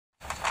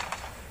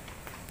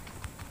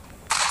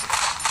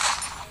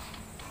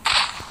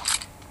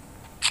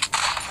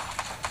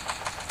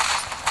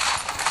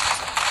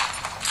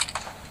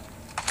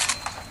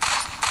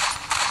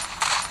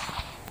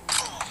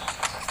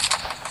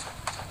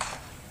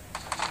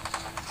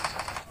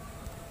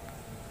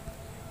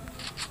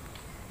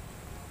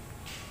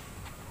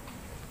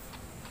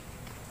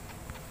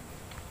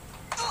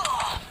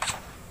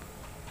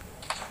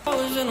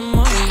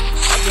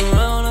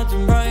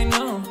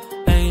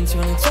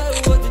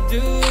do,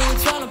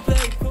 tryna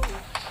play cool.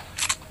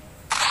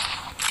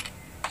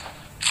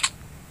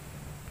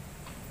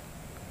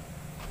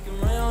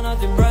 Around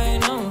out the brain,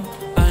 no.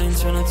 I ain't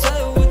tryna tell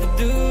you what to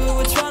do,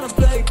 we're tryna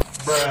play.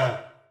 Bruh.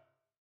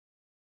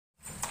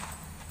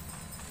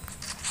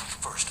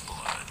 First blood.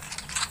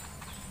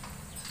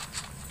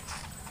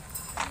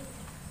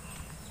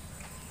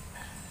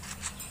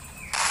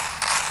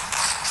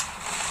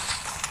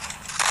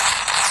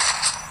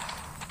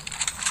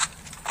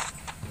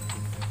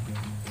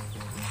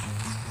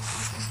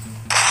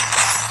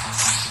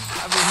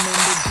 I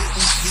remember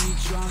getting too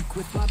drunk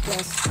with my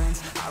best friends.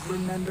 I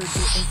remember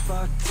getting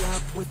fucked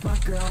up with my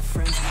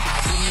girlfriends. I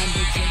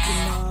remember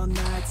drinking all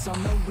nights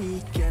on the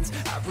weekends.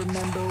 I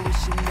remember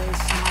wishing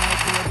this night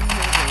would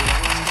never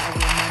end. I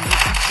remember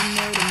teaching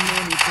her to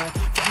mini cut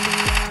from the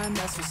line,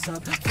 that's what's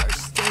up.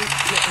 First date,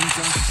 getting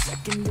drunk.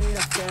 Second date, I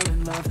fell in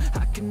love.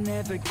 I can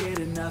never get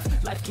enough.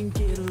 Life can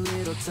get a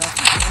little tough,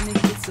 and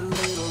it gets a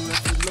little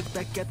rough. You look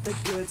back at the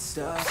good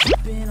stuff.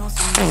 Been on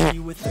some whiskey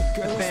with a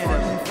girl who's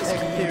feeling frisky.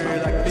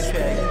 Like fish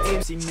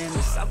egg. See, man,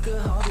 this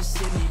alcohol just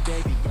hit me,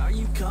 baby. Are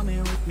you coming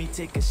with me?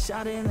 Take a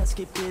shot and let's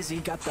get busy.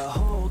 Got the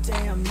whole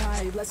damn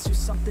night, let's do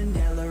something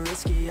hella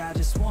risky. I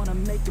just wanna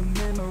make a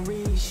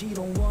memory. She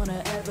don't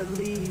wanna ever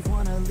leave,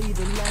 wanna leave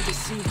a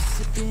legacy. We're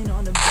sipping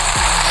on the back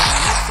of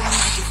looking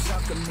like it's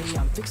stuck of me.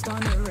 I'm fixed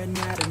on her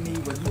anatomy.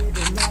 We're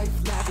living life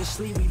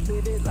lavishly, we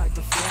live it like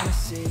a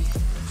fantasy.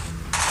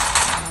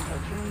 Sometimes I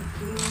drink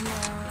too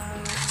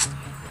much,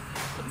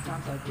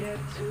 sometimes I get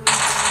too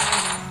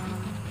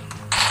drunk.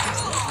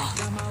 Every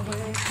time I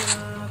wake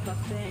up, I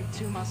think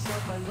to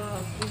myself, I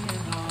love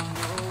being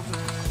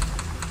hungover.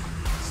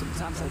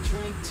 Sometimes I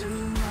drink too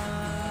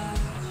much,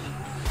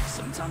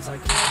 sometimes I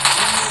get too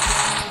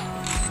drunk.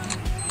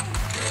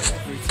 But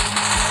every time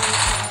I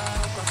wake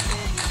up, I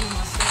think to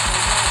myself, I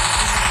love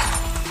being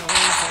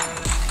hungover.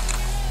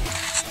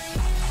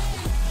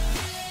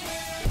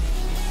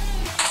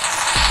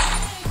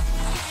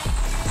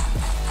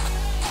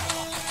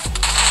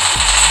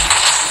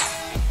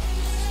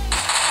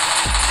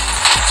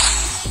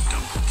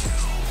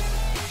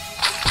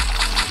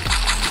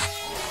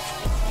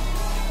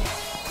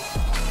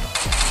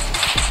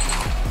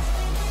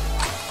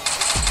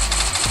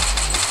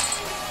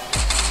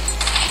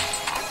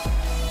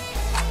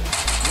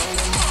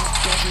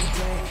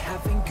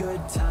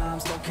 Good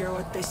times, don't care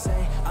what they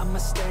say, I'ma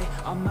stay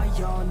on my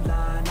own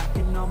line. I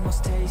can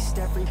almost taste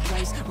every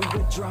place we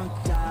were drunk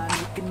dying.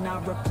 You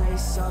cannot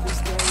replace all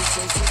these days,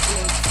 those are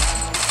good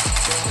times.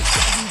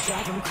 You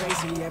drive them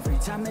crazy every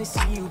time they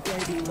see you,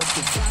 baby.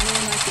 Looking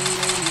shining like a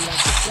lady,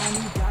 like the sun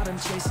you got them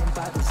chasing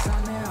by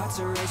design and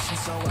alteration.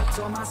 So I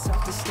told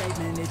myself the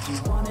statement, if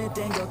you want it,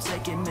 then go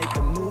take it. Make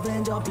a move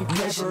and don't be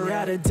patient. Never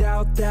had a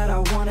doubt that I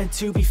wanted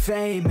to be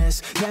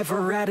famous.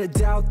 Never had a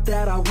doubt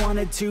that I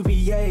wanted to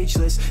be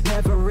ageless.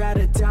 Never had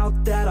a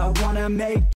doubt that I wanna make